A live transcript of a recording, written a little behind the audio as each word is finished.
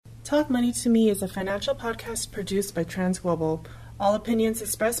Talk Money to Me is a financial podcast produced by TransGlobal. All opinions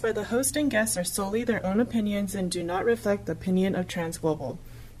expressed by the host and guests are solely their own opinions and do not reflect the opinion of TransGlobal.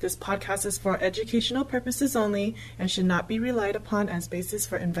 This podcast is for educational purposes only and should not be relied upon as basis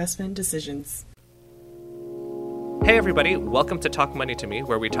for investment decisions. Hey everybody, welcome to Talk Money to Me,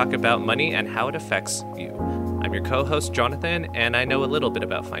 where we talk about money and how it affects you. I'm your co-host, Jonathan, and I know a little bit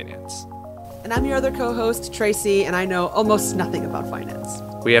about finance. And I'm your other co-host, Tracy, and I know almost nothing about finance.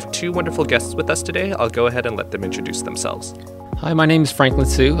 We have two wonderful guests with us today. I'll go ahead and let them introduce themselves. Hi, my name is Franklin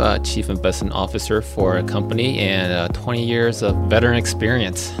Su, Chief Investment Officer for a company and 20 years of veteran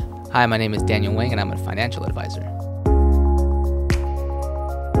experience. Hi, my name is Daniel Wang, and I'm a financial advisor.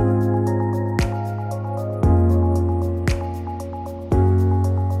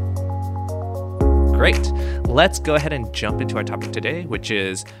 Great. Let's go ahead and jump into our topic today, which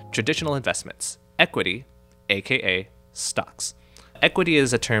is traditional investments, equity, aka stocks. Equity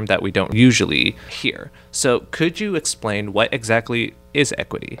is a term that we don't usually hear. So could you explain what exactly is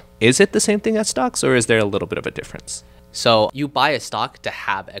equity? Is it the same thing as stocks, or is there a little bit of a difference? So you buy a stock to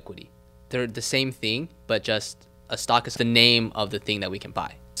have equity. They're the same thing, but just a stock is the name of the thing that we can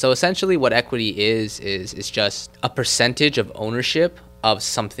buy. So essentially what equity is just a percentage of ownership of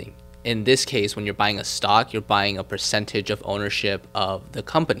something. In this case, when you're buying a stock, you're buying a percentage of ownership of the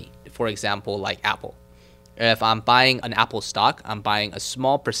company. For example, like Apple. If I'm buying an Apple stock, I'm buying a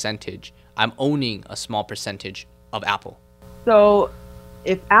small percentage. I'm owning a small percentage of Apple. So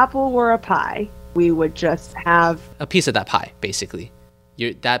if Apple were a pie, we would just have a piece of that pie, basically.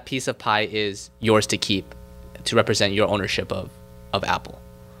 That piece of pie is yours to keep to represent your ownership of Apple.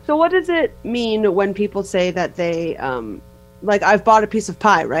 So what does it mean when people say that they, like I've bought a piece of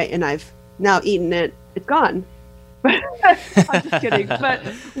pie, right? And I've now eaten it. It's gone. I'm just kidding. But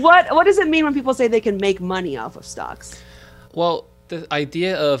what does it mean when people say they can make money off of stocks? Well, the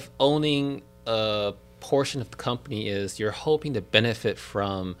idea of owning a portion of the company is you're hoping to benefit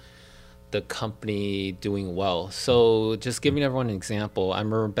from the company doing well. So just giving everyone an example, I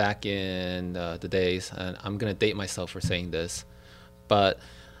remember back in the days, and I'm going to date myself for saying this, but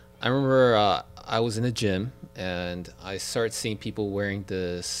I remember I was in the gym and I started seeing people wearing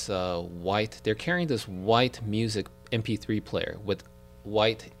this they're carrying this white music MP3 player with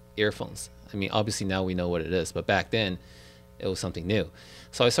white earphones. I mean, obviously now we know what it is, but back then it was something new.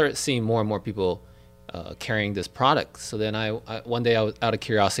 So I started seeing more and more people carrying this product. So then one day I was out of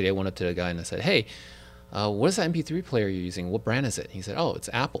curiosity, I went up to the guy and I said, hey, what is that MP3 player you're using? What brand is it? He said, oh, it's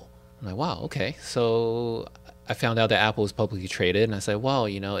Apple. I'm like, wow, okay. So I found out that Apple is publicly traded, and I said, well,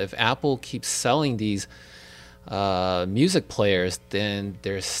 if Apple keeps selling these music players, then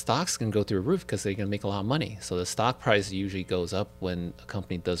their stocks can go through the roof because they can make a lot of money. So the stock price usually goes up when a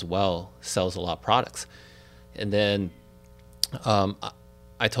company does well, sells a lot of products. And then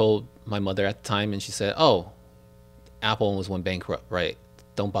I told my mother at the time, and she said, oh, Apple almost went bankrupt, right?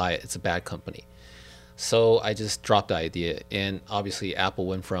 Don't buy it. It's a bad company. So I just dropped the idea, and obviously Apple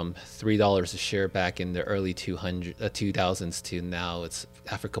went from $3 a share back in the early 2000s to now it's,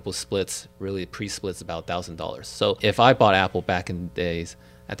 after a couple of splits, really pre-splits, about $1,000. So if I bought Apple back in the days,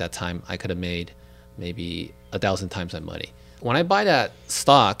 at that time, I could have made maybe 1,000 times my money. When I buy that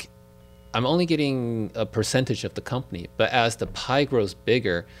stock, I'm only getting a percentage of the company, but as the pie grows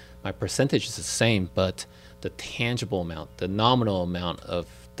bigger, my percentage is the same, but the tangible amount, the nominal amount of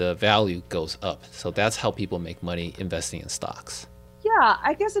the value goes up. So that's how people make money investing in stocks. Yeah,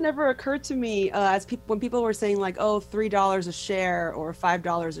 I guess it never occurred to me when people were saying like, oh, $3 a share or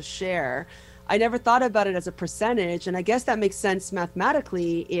 $5 a share. I never thought about it as a percentage, and I guess that makes sense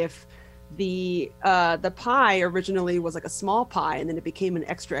mathematically if the pie originally was like a small pie and then it became an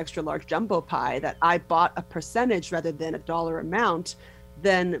extra large jumbo pie that I bought a percentage rather than a dollar amount,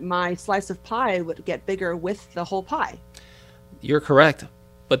 then my slice of pie would get bigger with the whole pie. You're correct.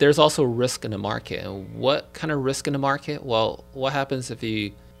 But there's also risk in the market. And what kind of risk in the market? Well, what happens if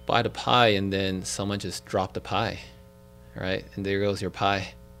you buy the pie and then someone just dropped the pie, right? And there goes your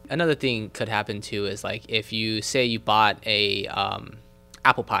pie. Another thing could happen too is like if you say you bought a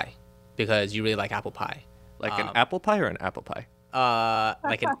apple pie because you really like apple pie. Like an apple pie or an apple pie?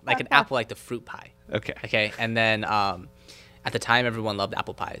 Like an apple, like the fruit pie. Okay. Okay. And then at the time, everyone loved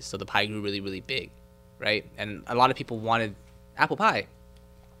apple pies, so the pie grew really, really big, right? And a lot of people wanted apple pie.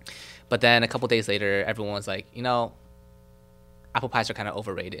 But then a couple days later, everyone was like, apple pies are kind of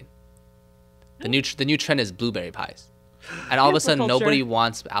overrated. The new trend is blueberry pies. And all of a sudden, nobody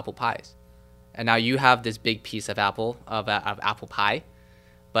wants apple pies. And now you have this big piece of apple pie,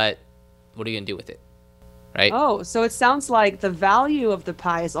 but what are you going to do with it? Right? Oh, so it sounds like the value of the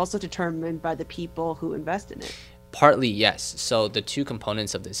pie is also determined by the people who invest in it. Partly, yes. So the two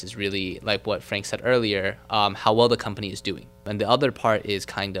components of this is really like what Frank said earlier, how well the company is doing. And the other part is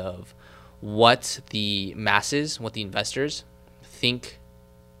kind of what the masses, what the investors think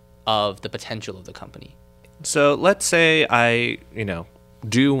of the potential of the company. So let's say I,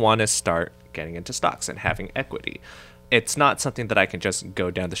 do want to start getting into stocks and having equity. It's not something that I can just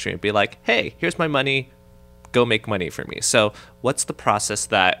go down the street and be like, hey, here's my money, go make money for me. So what's the process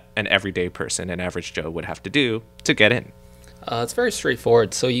that an everyday person, an average Joe, would have to do to get in? It's very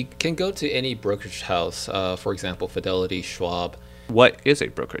straightforward. So you can go to any brokerage house, for example, Fidelity, Schwab. What is a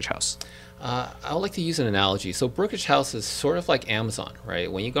brokerage house? I would like to use an analogy. So brokerage house is sort of like Amazon,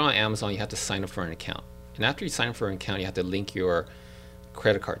 right? When you go on Amazon, you have to sign up for an account. And after you sign up for an account, you have to link your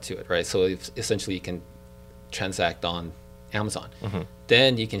credit card to it, right? So essentially you can transact on Amazon.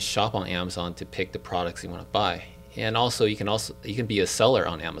 Then you can shop on Amazon to pick the products you want to buy. And also you can be a seller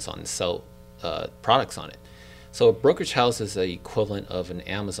on Amazon and sell products on it. So a brokerage house is the equivalent of an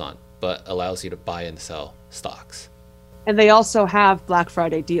Amazon, but allows you to buy and sell stocks. And they also have Black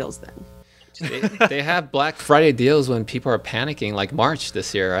Friday deals then. They have Black Friday deals when people are panicking, like March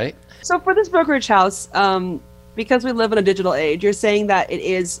this year, right? So for this brokerage house, because we live in a digital age, you're saying that it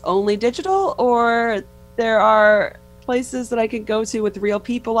is only digital, or there are places that I can go to with real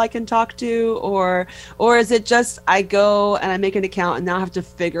people I can talk to, or is it just I go and I make an account and now I have to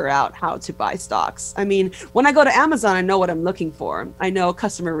figure out how to buy stocks? I mean, when I go to Amazon, I know what I'm looking for. I know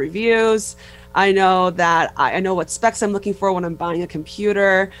customer reviews. I know that I know what specs I'm looking for when I'm buying a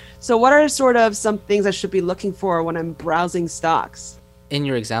computer. So what are sort of some things I should be looking for when I'm browsing stocks? In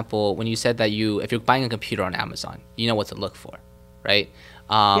your example, when you said that if you're buying a computer on Amazon, you know what to look for, right?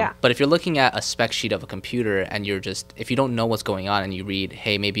 Yeah. But if you're looking at a spec sheet of a computer and if you don't know what's going on and you read,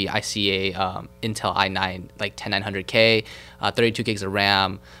 hey, maybe I see a Intel i9, like 10900K, 32 gigs of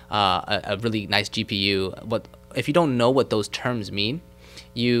RAM, a really nice GPU. If you don't know what those terms mean,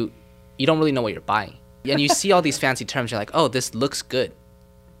 you don't really know what you're buying. And you see all these fancy terms, you're like, oh, this looks good,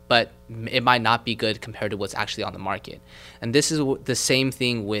 but it might not be good compared to what's actually on the market. And this is the same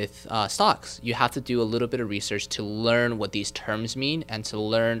thing with stocks. You have to do a little bit of research to learn what these terms mean and to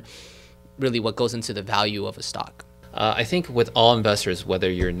learn really what goes into the value of a stock. I think with all investors, whether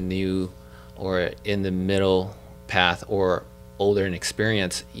you're new or in the middle path or older in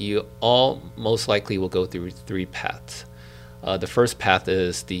experience, you all most likely will go through three paths. The first path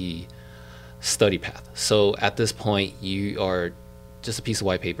is the study path. So at this point, you are just a piece of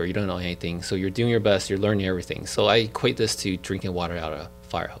white paper. You don't know anything. So you're doing your best. You're learning everything. So I equate this to drinking water out of a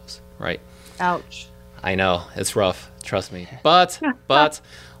fire hose, right? Ouch. I know. It's rough. Trust me. But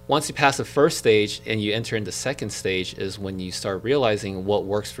once you pass the first stage and you enter into the second stage is when you start realizing what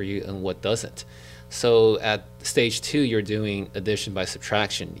works for you and what doesn't. So at stage 2, you're doing addition by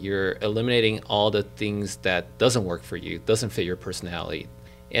subtraction. You're eliminating all the things that doesn't work for you, doesn't fit your personality.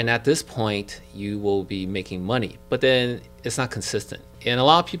 And at this point, you will be making money, but then it's not consistent. And a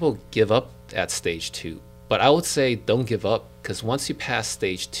lot of people give up at stage 2, but I would say don't give up, because once you pass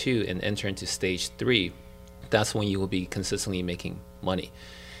stage 2 and enter into stage 3, that's when you will be consistently making money.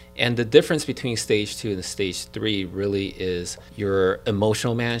 And the difference between stage 2 and stage 3 really is your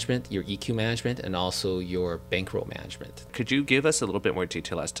emotional management, your EQ management, and also your bankroll management. Could you give us a little bit more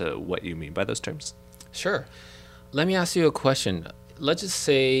detail as to what you mean by those terms? Sure. Let me ask you a question. Let's just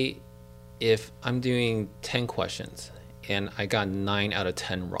say if I'm doing 10 questions and I got 9 out of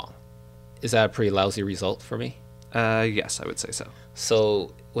 10 wrong, is that a pretty lousy result for me? Yes, I would say so.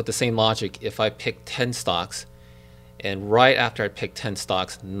 So with the same logic, if I pick 10 stocks and right after I pick 10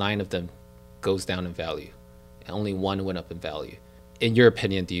 stocks, 9 of them goes down in value and only 1 went up in value. In your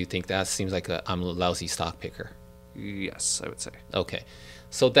opinion, do you think that seems like I'm a lousy stock picker? Yes, I would say. Okay.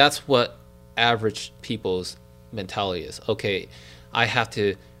 So that's what average people's mentality is. Okay, I have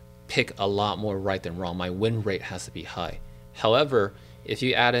to pick a lot more right than wrong. My win rate has to be high. However, if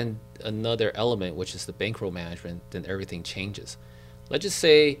you add in another element, which is the bankroll management, then everything changes. Let's just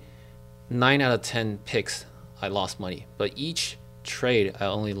say 9 out of 10 picks, I lost money, but each trade I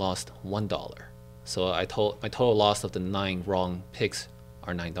only lost $1. So my total loss of the 9 wrong picks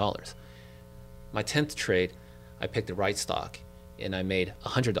are $9. My 10th trade, I picked the right stock and I made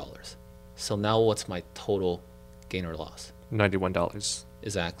 $100. So now what's my total gain or loss? $91.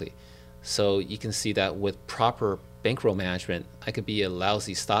 Exactly. So you can see that with proper bankroll management, I could be a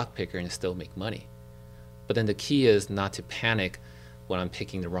lousy stock picker and still make money. But then the key is not to panic when I'm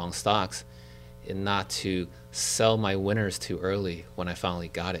picking the wrong stocks and not to sell my winners too early when I finally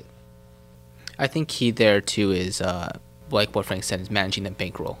got it. I think key there too is like what Frank said, is managing the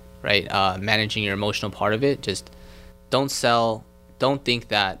bankroll, right? Managing your emotional part of it. Just don't sell. Don't think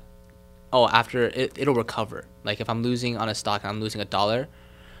that oh, after it'll recover. Like if I'm losing on a stock and I'm losing $1,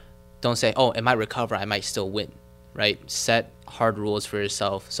 don't say, oh, it might recover, I might still win, right? Set hard rules for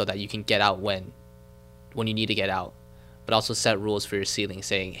yourself so that you can get out when you need to get out. But also set rules for your ceiling,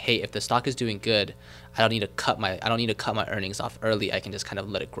 saying, hey, if the stock is doing good, I don't need to cut my earnings off early. I can just kind of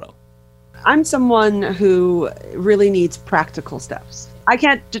let it grow. I'm someone who really needs practical steps. I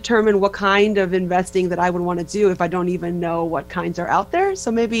can't determine what kind of investing that I would want to do if I don't even know what kinds are out there.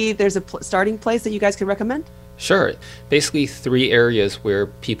 So maybe there's a starting place that you guys could recommend? Sure. Basically 3 areas where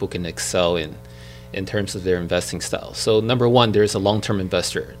people can excel in terms of their investing style. So number 1, there's a long-term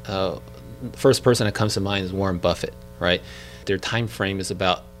investor. First person that comes to mind is Warren Buffett, right? Their time frame is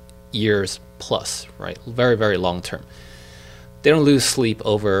about years plus, right? Very, very long term. They don't lose sleep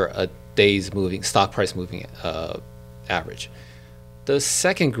over a day's stock price moving average. The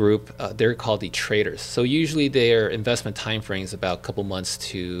second group, they're called the traders. So usually their investment time frame is about a couple months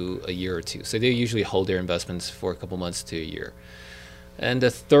to a year or two. So they usually hold their investments for a couple months to a year. And the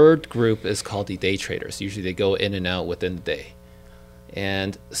third group is called the day traders. Usually they go in and out within the day.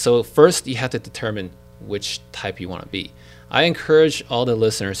 And so first you have to determine which type you want to be. I encourage all the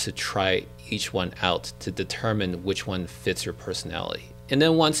listeners to try each one out to determine which one fits your personality. And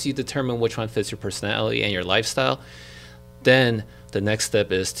then once you determine which one fits your personality and your lifestyle, then the next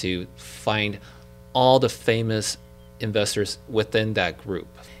step is to find all the famous investors within that group.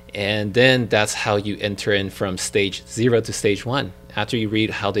 And then that's how you enter in from stage 0 to stage 1. After you read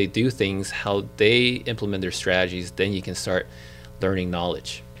how they do things, how they implement their strategies, then you can start learning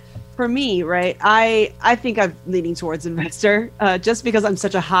knowledge. For me, right, I think I'm leaning towards investor just because I'm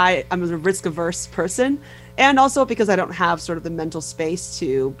a risk averse person. And also because I don't have sort of the mental space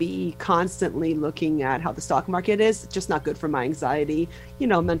to be constantly looking at how the stock market is. It's just not good for my anxiety,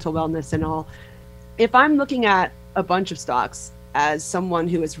 mental wellness and all. If I'm looking at a bunch of stocks as someone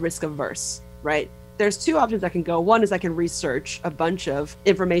who is risk averse, right? There's 2 options I can go. One is I can research a bunch of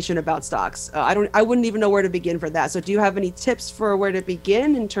information about stocks. I wouldn't even know where to begin for that. So do you have any tips for where to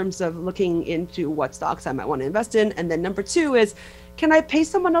begin in terms of looking into what stocks I might want to invest in? And then number 2 is, can I pay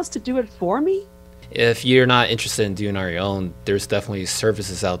someone else to do it for me? If you're not interested in doing it on your own, there's definitely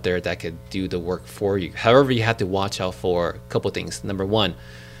services out there that could do the work for you. However, you have to watch out for a couple of things. Number 1,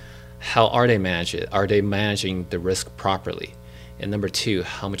 how are they managing it? Are they managing the risk properly? And number 2,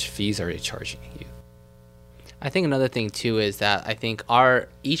 how much fees are they charging you? I think another thing too is that I think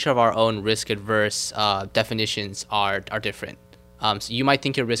each of our own risk adverse definitions are different. So you might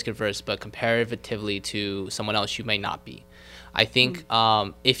think you're risk adverse, but comparatively to someone else, you may not be. I think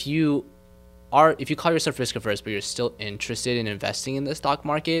if you call yourself risk averse, but you're still interested in investing in the stock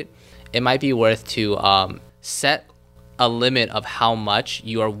market, it might be worth to set a limit of how much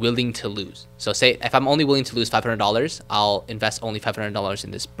you are willing to lose. So say if I'm only willing to lose $500, I'll invest only $500 in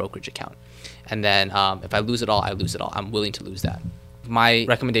this brokerage account. And then if I lose it all, I lose it all. I'm willing to lose that. My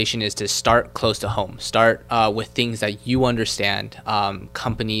recommendation is to start close to home. Start with things that you understand,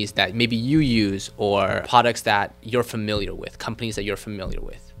 companies that maybe you use, or products that you're familiar with, companies that you're familiar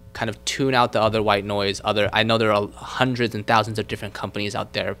with. Kind of tune out the other white noise. I know there are hundreds and thousands of different companies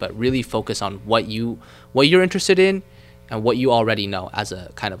out there, but really focus on what you're interested in and what you already know as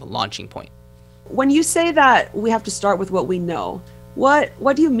a kind of a launching point. When you say that we have to start with what we know,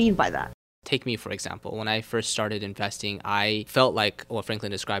 what do you mean by that? Take me, for example. When I first started investing, I felt like what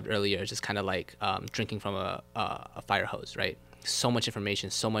Franklin described earlier, just kind of like drinking from a fire hose, right? So much information,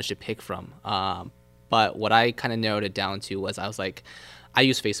 so much to pick from. But what I kind of narrowed it down to was I was like, I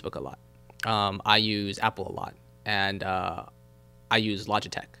use Facebook a lot. I use Apple a lot. And I use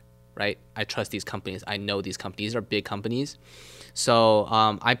Logitech, right? I trust these companies. I know these companies. These are big companies. So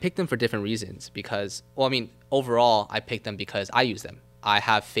I picked them for different reasons because, overall, I picked them because I use them. I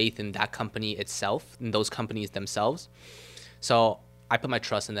have faith in that company itself, in those companies themselves. So I put my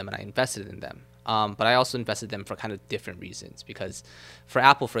trust in them and I invested in them. But I also invested in them for kind of different reasons because for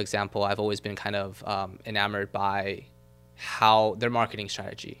Apple, for example, I've always been kind of enamored by how their marketing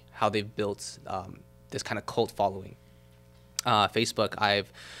strategy, how they've built this kind of cult following. Facebook, I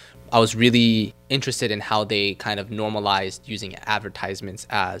was really interested in how they kind of normalized using advertisements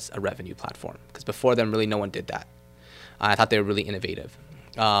as a revenue platform because before them, really no one did that. I thought they were really innovative.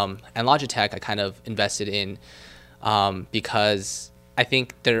 And Logitech, I kind of invested in because I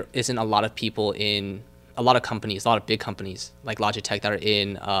think there isn't a lot of people in a lot of companies, a lot of big companies like Logitech that are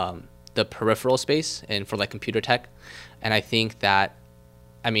in the peripheral space and for like computer tech. And I think that,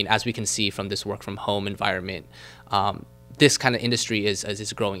 as we can see from this work from home environment, this kind of industry is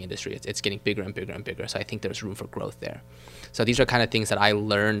a growing industry. It's getting bigger and bigger and bigger. So I think there's room for growth there. So these are kind of things that I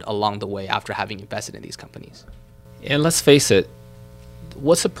learned along the way after having invested in these companies. And let's face it,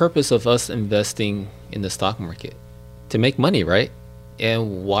 what's the purpose of us investing in the stock market? To make money, right?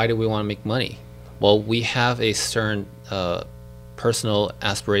 And why do we want to make money? Well, we have a certain personal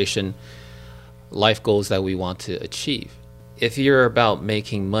aspiration, life goals that we want to achieve. If you're about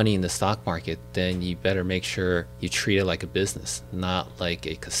making money in the stock market, then you better make sure you treat it like a business, not like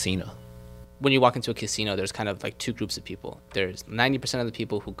a casino. When you walk into a casino, there's kind of like two groups of people. There's 90% of the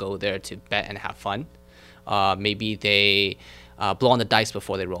people who go there to bet and have fun. Maybe they blow on the dice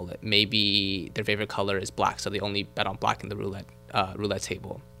before they roll it. Maybe their favorite color is black, so they only bet on black in the roulette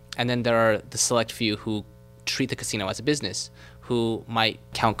table. And then there are the select few who treat the casino as a business, who might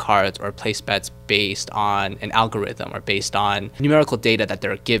count cards or place bets based on an algorithm or based on numerical data that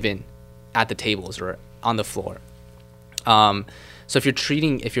they're given at the tables or on the floor. So if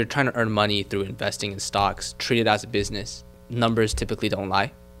you're trying to earn money through investing in stocks, treat it as a business. Numbers typically don't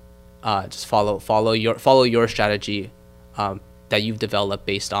lie. Just follow your strategy that you've developed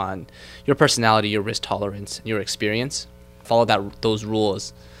based on your personality, your risk tolerance, your experience. Follow those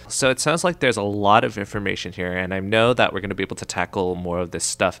rules. So it sounds like there's a lot of information here, and I know that we're going to be able to tackle more of this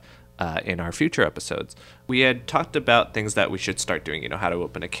stuff in our future episodes. We had talked about things that we should start doing, how to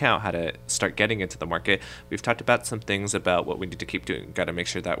open an account, how to start getting into the market. We've talked about some things about what we need to keep doing. Got to make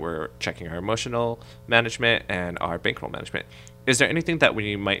sure that we're checking our emotional management and our bankroll management. Is there anything that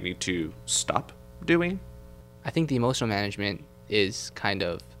we might need to stop doing? I think the emotional management is kind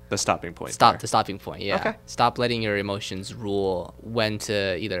of the stopping point. The stopping point, yeah. Okay. Stop letting your emotions rule when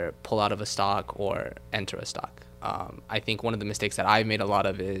to either pull out of a stock or enter a stock. I think one of the mistakes that I've made a lot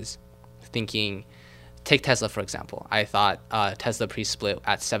of is thinking, take Tesla for example. I thought Tesla pre-split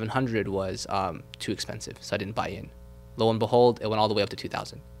at 700 was too expensive, so I didn't buy in. Lo and behold, it went all the way up to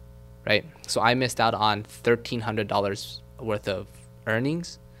 2,000, right? So I missed out on $1,300 worth of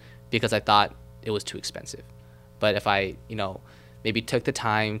earnings because I thought it was too expensive. But if I, maybe took the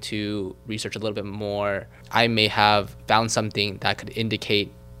time to research a little bit more, I may have found something that could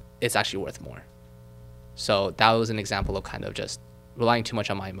indicate it's actually worth more. So that was an example of kind of just relying too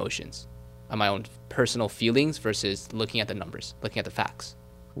much on my emotions, on my own personal feelings versus looking at the numbers, looking at the facts.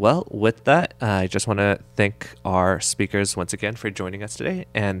 Well, with that, I just want to thank our speakers once again for joining us today.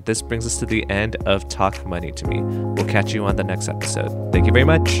 And this brings us to the end of Talk Money to Me. We'll catch you on the next episode. Thank you very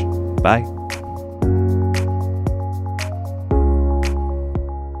much. Bye.